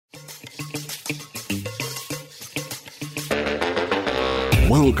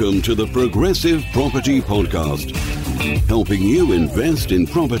Welcome to the Progressive Property Podcast, helping you invest in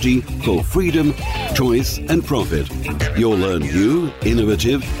property for freedom, choice and profit. You'll learn new,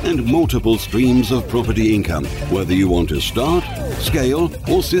 innovative and multiple streams of property income, whether you want to start, scale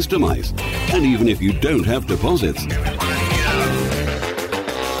or systemize, and even if you don't have deposits.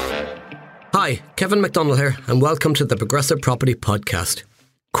 Hi, Kevin McDonald here, and welcome to the Progressive Property Podcast.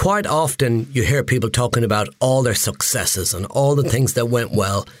 Quite often you hear people talking about all their successes and all the things that went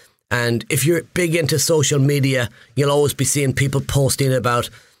well. And if you're big into social media, you'll always be seeing people posting about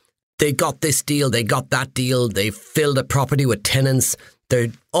they got this deal, they got that deal, they filled a property with tenants.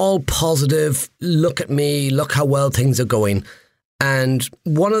 They're all positive. Look at me, look how well things are going. And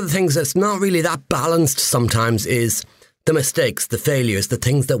one of the things that's not really that balanced sometimes is the mistakes, the failures, the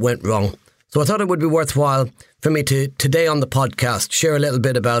things that went wrong. So I thought it would be worthwhile for me to, today on the podcast, share a little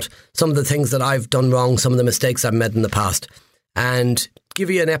bit about some of the things that I've done wrong, some of the mistakes I've made in the past, and give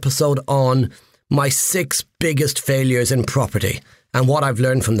you an episode on my 6 biggest failures in property and what I've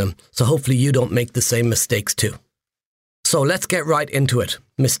learned from them. So hopefully you don't make the same mistakes too. So let's get right into it.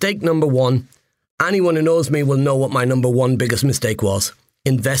 Mistake number 1. Anyone who knows me will know what my number 1 biggest mistake was: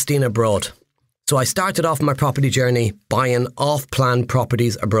 investing abroad. So I started off my property journey buying off-plan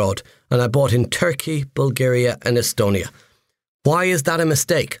properties abroad, and I bought in Turkey, Bulgaria and Estonia. Why is that a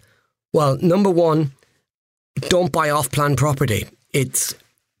mistake? Well, number 1, don't buy off-plan property.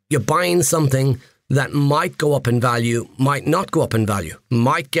 You're buying something that might go up in value, might not go up in value,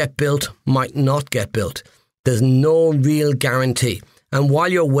 might get built, might not get built. There's no real guarantee. And while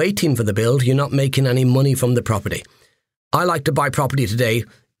you're waiting for the build, you're not making any money from the property. I like to buy property today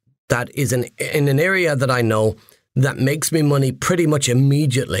that is in an area that I know that makes me money pretty much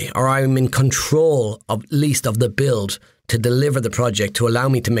immediately, or I'm in control of at least of the build to deliver the project to allow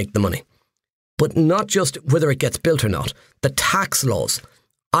me to make the money. But not just whether it gets built or not, the tax laws.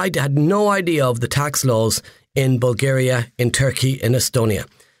 I had no idea of the tax laws in Bulgaria, in Turkey, in Estonia.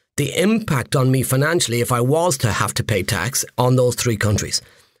 The impact on me financially if I was to have to pay tax on those 3 countries.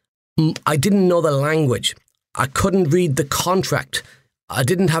 I didn't know the language. I couldn't read the contract. I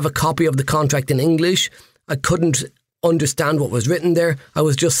didn't have a copy of the contract in English. I couldn't understand what was written there. I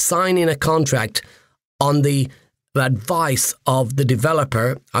was just signing a contract on the advice of the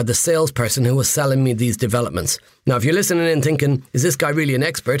developer or the salesperson who was selling me these developments. Now, if you're listening and thinking, is this guy really an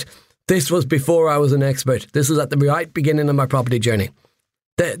expert? This was before I was an expert. This was at the right beginning of my property journey.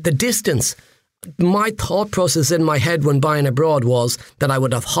 The distance, my thought process in my head when buying abroad was that I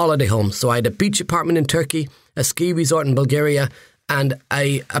would have holiday homes. So I had a beach apartment in Turkey, a ski resort in Bulgaria, and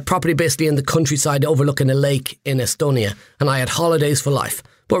a property basically in the countryside overlooking a lake in Estonia. And I had holidays for life.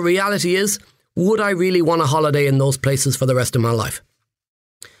 But reality is, would I really want a holiday in those places for the rest of my life?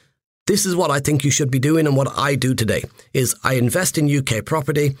 This is what I think you should be doing, and what I do today is I invest in UK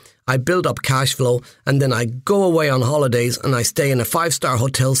property, I build up cash flow, and then I go away on holidays and I stay in a 5-star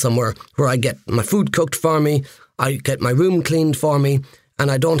hotel somewhere where I get my food cooked for me, I get my room cleaned for me, and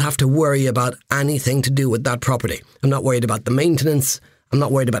I don't have to worry about anything to do with that property. I'm not worried about the maintenance. I'm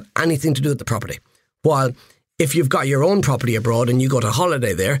not worried about anything to do with the property. While if you've got your own property abroad and you go to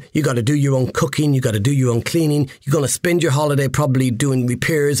holiday there, you got to do your own cooking, you got to do your own cleaning. You're going to spend your holiday probably doing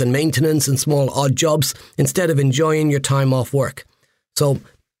repairs and maintenance and small odd jobs instead of enjoying your time off work. So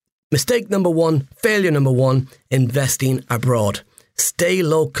mistake number 1, failure number 1, investing abroad. Stay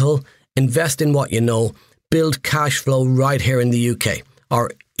local, invest in what you know, build cash flow right here in the UK.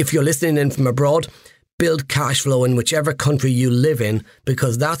 Or if you're listening in from abroad, build cash flow in whichever country you live in,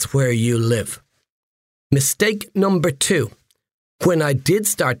 because that's where you live. Mistake number 2. When I did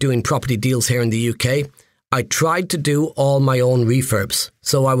start doing property deals here in the UK, I tried to do all my own refurbs.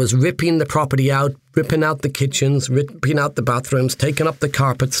 So I was ripping the property out, ripping out the kitchens, ripping out the bathrooms, taking up the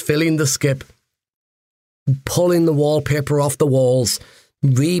carpets, filling the skip, pulling the wallpaper off the walls,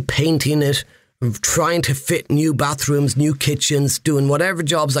 repainting it, trying to fit new bathrooms, new kitchens, doing whatever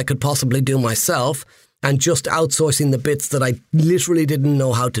jobs I could possibly do myself, and just outsourcing the bits that I literally didn't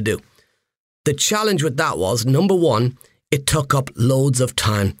know how to do. The challenge with that was, number 1, it took up loads of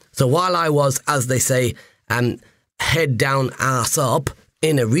time. So while I was, as they say, head down, ass up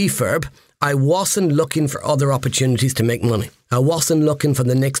in a refurb, I wasn't looking for other opportunities to make money. I wasn't looking for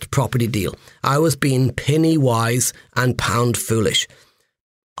the next property deal. I was being penny wise and pound foolish.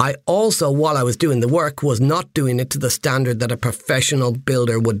 I also, while I was doing the work, was not doing it to the standard that a professional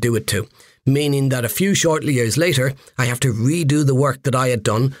builder would do it to, meaning that a few short years later, I have to redo the work that I had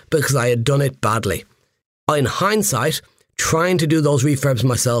done because I had done it badly. In hindsight, trying to do those refurbs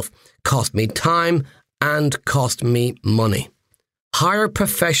myself cost me time and cost me money. Hire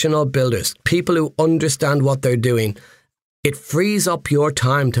professional builders, people who understand what they're doing, It frees up your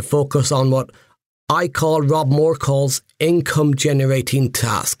time to focus on what Rob Moore calls income generating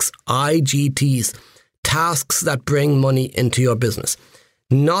tasks, IGTs, tasks that bring money into your business,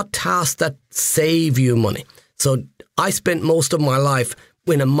 not tasks that save you money. So I spent most of my life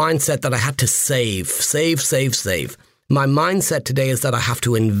in a mindset that I had to save. My mindset today is that I have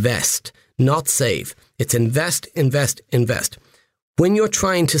to invest, not save. It's invest. When you're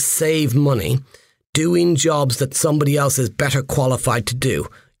trying to save money, doing jobs that somebody else is better qualified to do,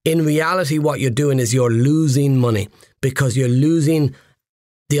 in reality, what you're doing is you're losing money because you're losing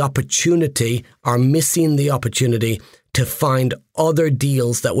the opportunity or missing the opportunity to find other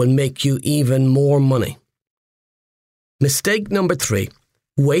deals that will make you even more money. Mistake number 3,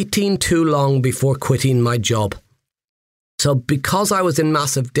 waiting too long before quitting my job. So because I was in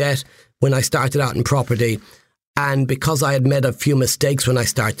massive debt when I started out in property, and because I had made a few mistakes when I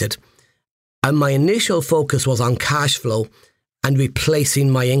started, and my initial focus was on cash flow and replacing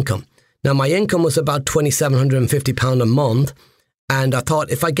my income. Now, my income was about £2,750 a month, and I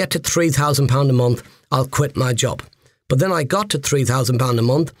thought if I get to £3,000 a month, I'll quit my job. But then I got to £3,000 a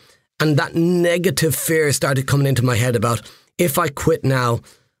month, and that negative fear started coming into my head about, if I quit now,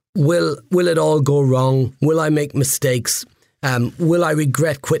 will it all go wrong? Will I make mistakes? Will I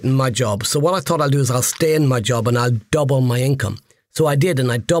regret quitting my job? So what I thought I'll do is I'll stay in my job and I'll double my income. So I did,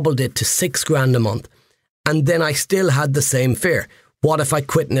 and I doubled it to $6,000 a month. And then I still had the same fear. What if I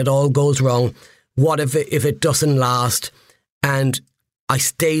quit and it all goes wrong? What if it doesn't last? And I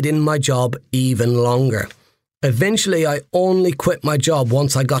stayed in my job even longer. Eventually, I only quit my job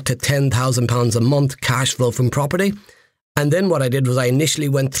once I got to £10,000 a month cash flow from property. And then what I did was I initially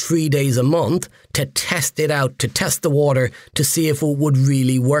went 3 days a month to test it out, to test the water, to see if it would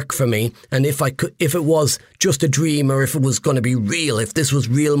really work for me. And if it was just a dream, or if it was going to be real, if this was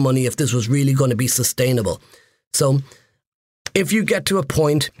real money, if this was really going to be sustainable. So if you get to a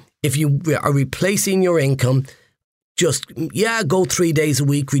point, if you are replacing your income, go 3 days a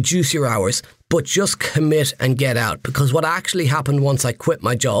week, reduce your hours, but just commit and get out. Because what actually happened once I quit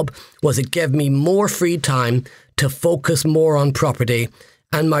my job was it gave me more free time to focus more on property,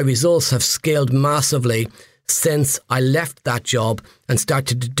 and my results have scaled massively since I left that job and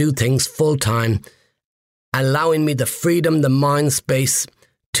started to do things full time, allowing me the freedom, the mind space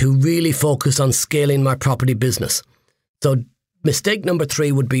to really focus on scaling my property business. So mistake number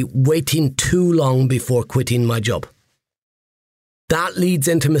 3 would be waiting too long before quitting my job. That leads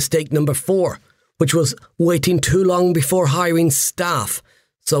into mistake number 4, which was waiting too long before hiring staff.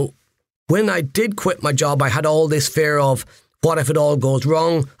 So when I did quit my job, I had all this fear of, what if it all goes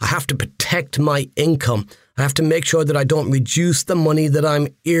wrong? I have to protect my income. I have to make sure that I don't reduce the money that I'm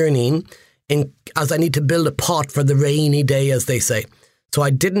earning, as I need to build a pot for the rainy day, as they say. So I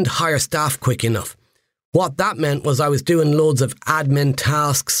didn't hire staff quick enough. What that meant was I was doing loads of admin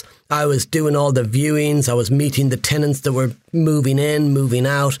tasks. I was doing all the viewings. I was meeting the tenants that were moving in, moving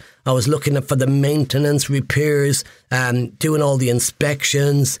out. I was looking for the maintenance, repairs, doing all the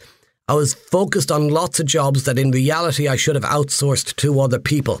inspections. I was focused on lots of jobs that in reality I should have outsourced to other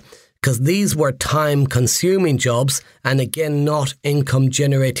people, because these were time-consuming jobs and again not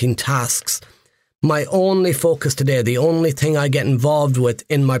income-generating tasks. My only focus today, the only thing I get involved with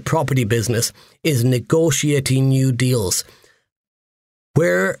in my property business is negotiating new deals.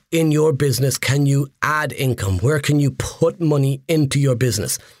 Where in your business can you add income? Where can you put money into your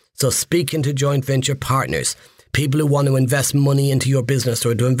business? So speaking to joint venture partners, people who want to invest money into your business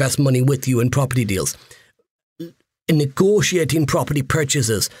or to invest money with you in property deals. In negotiating property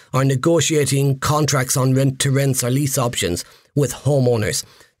purchases or negotiating contracts on rent-to-rents or lease options with homeowners.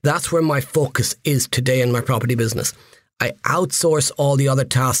 That's where my focus is today in my property business. I outsource all the other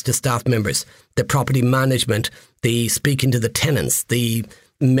tasks to staff members, the property management, the speaking to the tenants, the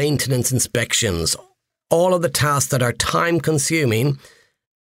maintenance inspections, all of the tasks that are time-consuming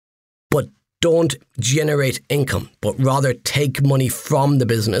but don't generate income, but rather take money from the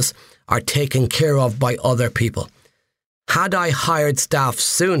business, are taken care of by other people. Had I hired staff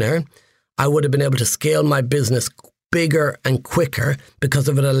sooner, I would have been able to scale my business bigger and quicker because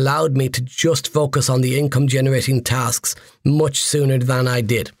it allowed me to just focus on the income generating tasks much sooner than I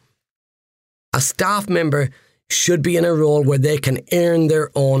did. A staff member should be in a role where they can earn their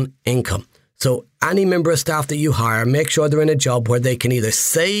own income. So any member of staff that you hire, make sure they're in a job where they can either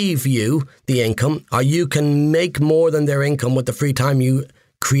save you the income, or you can make more than their income with the free time you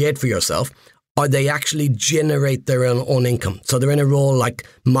create for yourself, or they actually generate their own income. So they're in a role like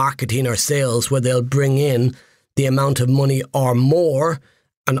marketing or sales where they'll bring in the amount of money or more,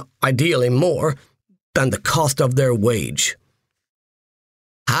 and ideally more, than the cost of their wage.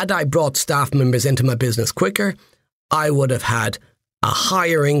 Had I brought staff members into my business quicker, I would have had a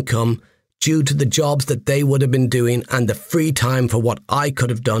higher income due to the jobs that they would have been doing and the free time for what I could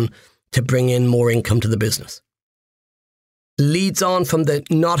have done to bring in more income to the business. Leads on from the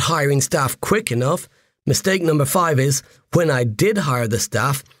not hiring staff quick enough. Mistake number 5 is when I did hire the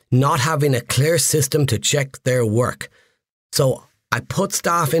staff, not having a clear system to check their work. So I put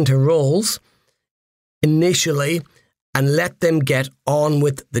staff into roles initially and let them get on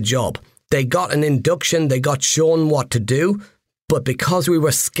with the job. They got an induction, they got shown what to do, but because we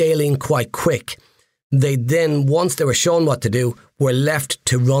were scaling quite quick, they then, once they were shown what to do, were left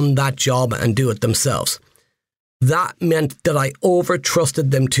to run that job and do it themselves. That meant that I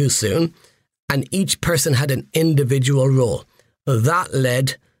over-trusted them too soon, and each person had an individual role. That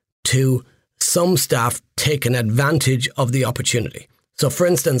led to some staff taking advantage of the opportunity. So, for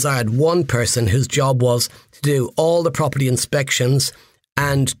instance, I had one person whose job was to do all the property inspections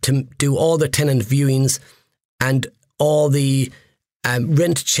and to do all the tenant viewings and all the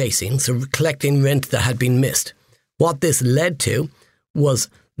rent chasing, so collecting rent that had been missed. What this led to was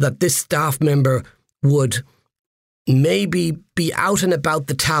that this staff member would maybe be out and about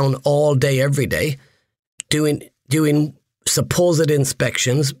the town all day, every day, doing supposed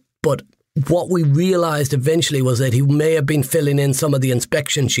inspections, but what we realised eventually was that he may have been filling in some of the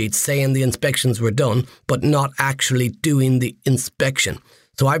inspection sheets, saying the inspections were done, but not actually doing the inspection.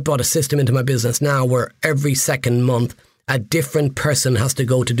 So I brought a system into my business now where every second month a different person has to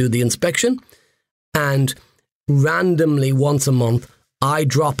go to do the inspection, and randomly once a month I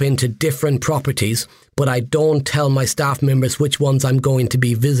drop into different properties, but I don't tell my staff members which ones I'm going to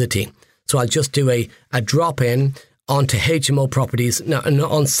be visiting. So I'll just do a drop-in onto HMO properties. Now,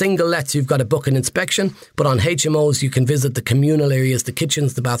 on single lets, you've got to book an inspection, but on HMOs, you can visit the communal areas, the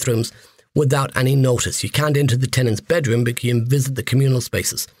kitchens, the bathrooms, without any notice. You can't enter the tenant's bedroom, but you can visit the communal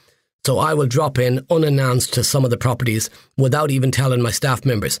spaces. So I will drop in unannounced to some of the properties without even telling my staff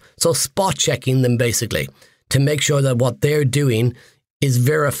members. So spot checking them basically to make sure that what they're doing is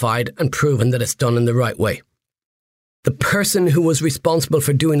verified and proven that it's done in the right way. The person who was responsible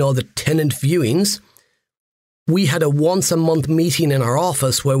for doing all the tenant viewings, we had a once a month meeting in our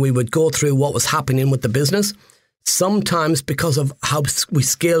office where we would go through what was happening with the business. Sometimes because of how we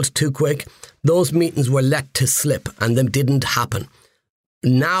scaled too quick, those meetings were let to slip and them didn't happen.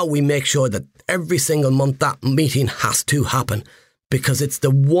 Now we make sure that every single month that meeting has to happen because it's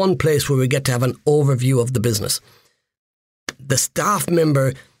the one place where we get to have an overview of the business. The staff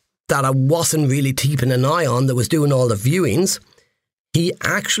member that I wasn't really keeping an eye on that was doing all the viewings, he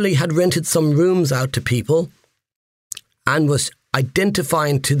actually had rented some rooms out to people and was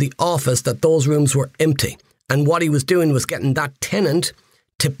identifying to the office that those rooms were empty. And what he was doing was getting that tenant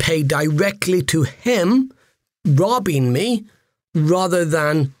to pay directly to him, robbing me, rather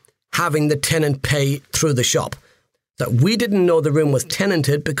than having the tenant pay through the shop. So we didn't know the room was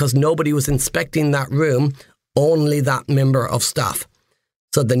tenanted because nobody was inspecting that room, only that member of staff.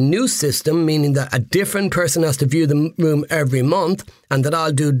 So the new system, meaning that a different person has to view the room every month and that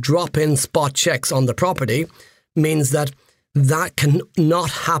I'll do drop-in spot checks on the property, means that that can not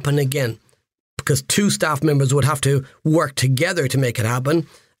happen again because 2 staff members would have to work together to make it happen,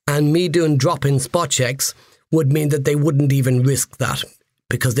 and me doing drop-in spot checks would mean that they wouldn't even risk that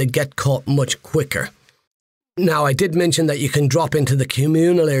because they'd get caught much quicker. Now, I did mention that you can drop into the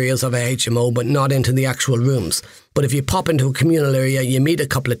communal areas of a HMO, but not into the actual rooms. But if you pop into a communal area, you meet a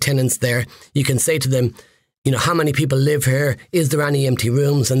couple of tenants there, you can say to them, how many people live here? Is there any empty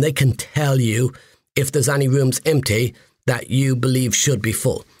rooms? And they can tell you if there's any rooms empty that you believe should be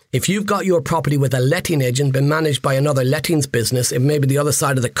full. If you've got your property with a letting agent been managed by another lettings business, it may be the other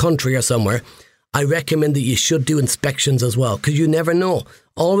side of the country or somewhere, I recommend that you should do inspections as well because you never know.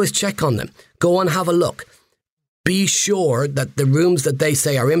 Always check on them. Go and have a look. Be sure that the rooms that they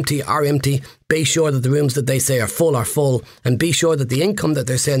say are empty. Be sure that the rooms that they say are full, and be sure that the income that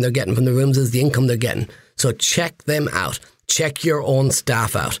they're saying they're getting from the rooms is the income they're getting. So check them out. Check your own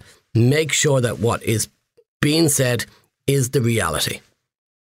staff out. Make sure that what is being said is the reality.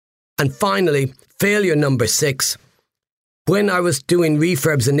 And finally, failure number 6. When I was doing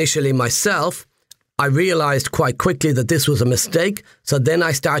refurbs initially myself, I realised quite quickly that this was a mistake. So then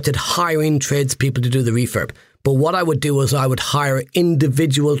I started hiring tradespeople to do the refurb. But what I would do is I would hire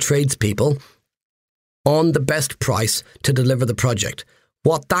individual tradespeople on the best price to deliver the project.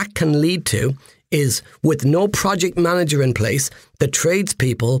 What that can lead to is, with no project manager in place, the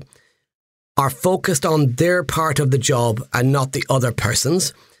tradespeople are focused on their part of the job and not the other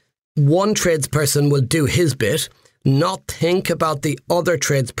person's. One tradesperson will do his bit, not think about the other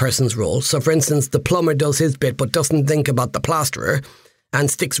tradesperson's role. So, for instance, the plumber does his bit but doesn't think about the plasterer. and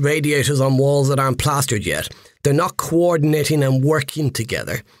sticks radiators on walls that aren't plastered yet. They're not coordinating and working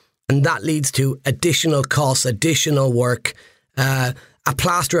together. And that leads to additional costs, additional work. A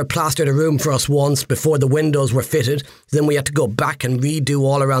plasterer plastered a room for us once before the windows were fitted. Then we had to go back and redo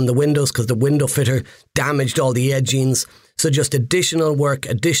all around the windows because the window fitter damaged all the edgings. So just additional work,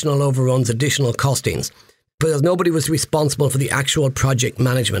 additional overruns, additional costings. Because nobody was responsible for the actual project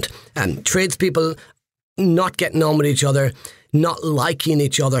management. And tradespeople not getting on with each other, not liking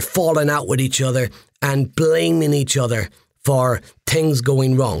each other, falling out with each other, and blaming each other for things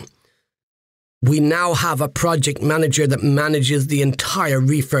going wrong. We now have a project manager that manages the entire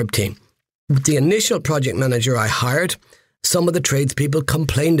refurb team. The initial project manager I hired, some of the tradespeople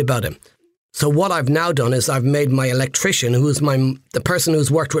complained about him. So what I've now done is I've made my electrician, who's the person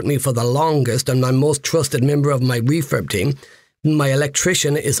who's worked with me for the longest and my most trusted member of my refurb team, my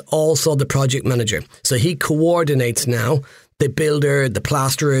electrician is also the project manager. So he coordinates now the builder, the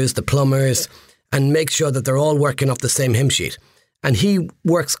plasterers, the plumbers, and makes sure that they're all working off the same hymn sheet. And he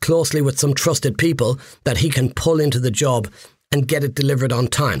works closely with some trusted people that he can pull into the job and get it delivered on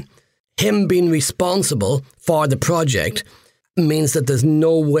time. Him being responsible for the project means that there's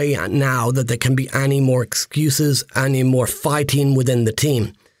no way now that there can be any more excuses, any more fighting within the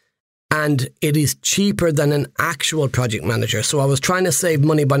team. And it is cheaper than an actual project manager. So I was trying to save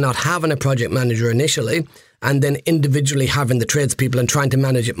money by not having a project manager initially and then individually having the tradespeople and trying to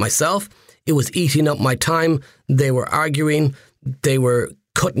manage it myself. It was eating up my time. They were arguing. They were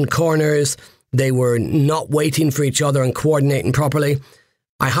cutting corners. They were not waiting for each other and coordinating properly.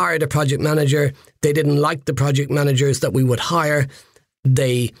 I hired a project manager. They didn't like the project managers that we would hire.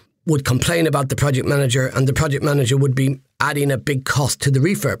 They would complain about the project manager, and the project manager would be adding a big cost to the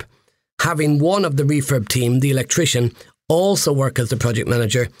refurb. Having one of the refurb team, the electrician, also work as the project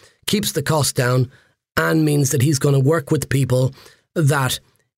manager keeps the cost down and means that he's going to work with people that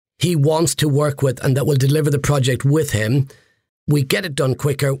he wants to work with and that will deliver the project with him. We get it done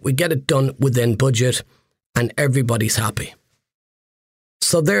quicker, we get it done within budget, and everybody's happy.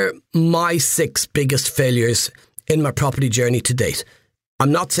 So they're my 6 biggest failures in my property journey to date.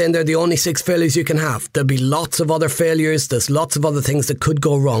 I'm not saying they're the only 6 failures you can have. There'll be lots of other failures. There's lots of other things that could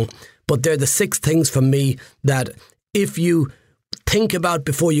go wrong. But they're the 6 things for me that if you think about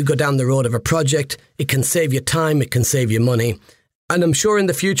before you go down the road of a project, it can save you time, it can save you money. And I'm sure in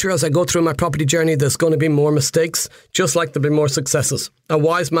the future, as I go through my property journey, there's going to be more mistakes, just like there'll be more successes. A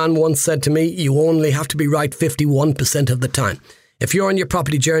wise man once said to me, you only have to be right 51% of the time. If you're on your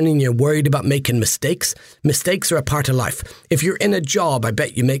property journey and you're worried about making mistakes, mistakes are a part of life. If you're in a job, I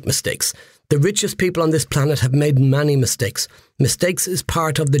bet you make mistakes. The richest people on this planet have made many mistakes. Mistakes is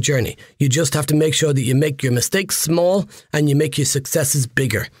part of the journey. You just have to make sure that you make your mistakes small and you make your successes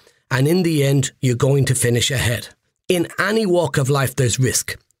bigger. And in the end, you're going to finish ahead. In any walk of life, there's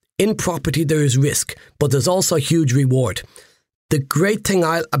risk. In property, there is risk, but there's also huge reward. The great thing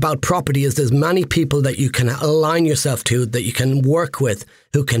about property is there's many people that you can align yourself to, that you can work with,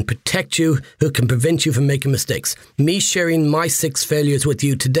 who can protect you, who can prevent you from making mistakes. Me sharing my 6 failures with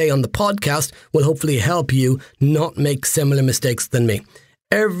you today on the podcast will hopefully help you not make similar mistakes than me.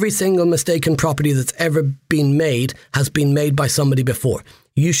 Every single mistake in property that's ever been made has been made by somebody before.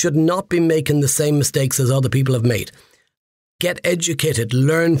 You should not be making the same mistakes as other people have made. Get educated,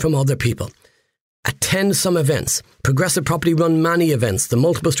 learn from other people. Attend some events. Progressive Property run many events, the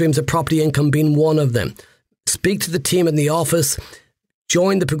multiple streams of property income being one of them. Speak to the team in the office.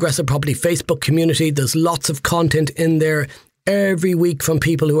 Join the Progressive Property Facebook community. There's lots of content in there every week from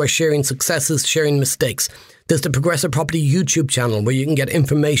people who are sharing successes, sharing mistakes. There's the Progressive Property YouTube channel where you can get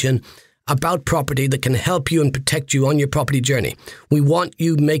information about property that can help you and protect you on your property journey. We want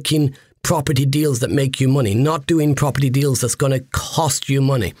you making property deals that make you money, not doing property deals that's going to cost you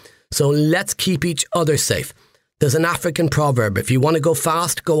money. So let's keep each other safe. There's an African proverb, if you want to go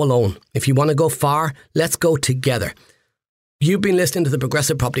fast, go alone. If you want to go far, let's go together. You've been listening to the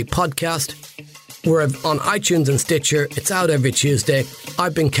Progressive Property Podcast. We're on iTunes and Stitcher. It's out every Tuesday.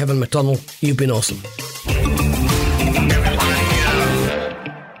 I've been Kevin McDonald. You've been awesome.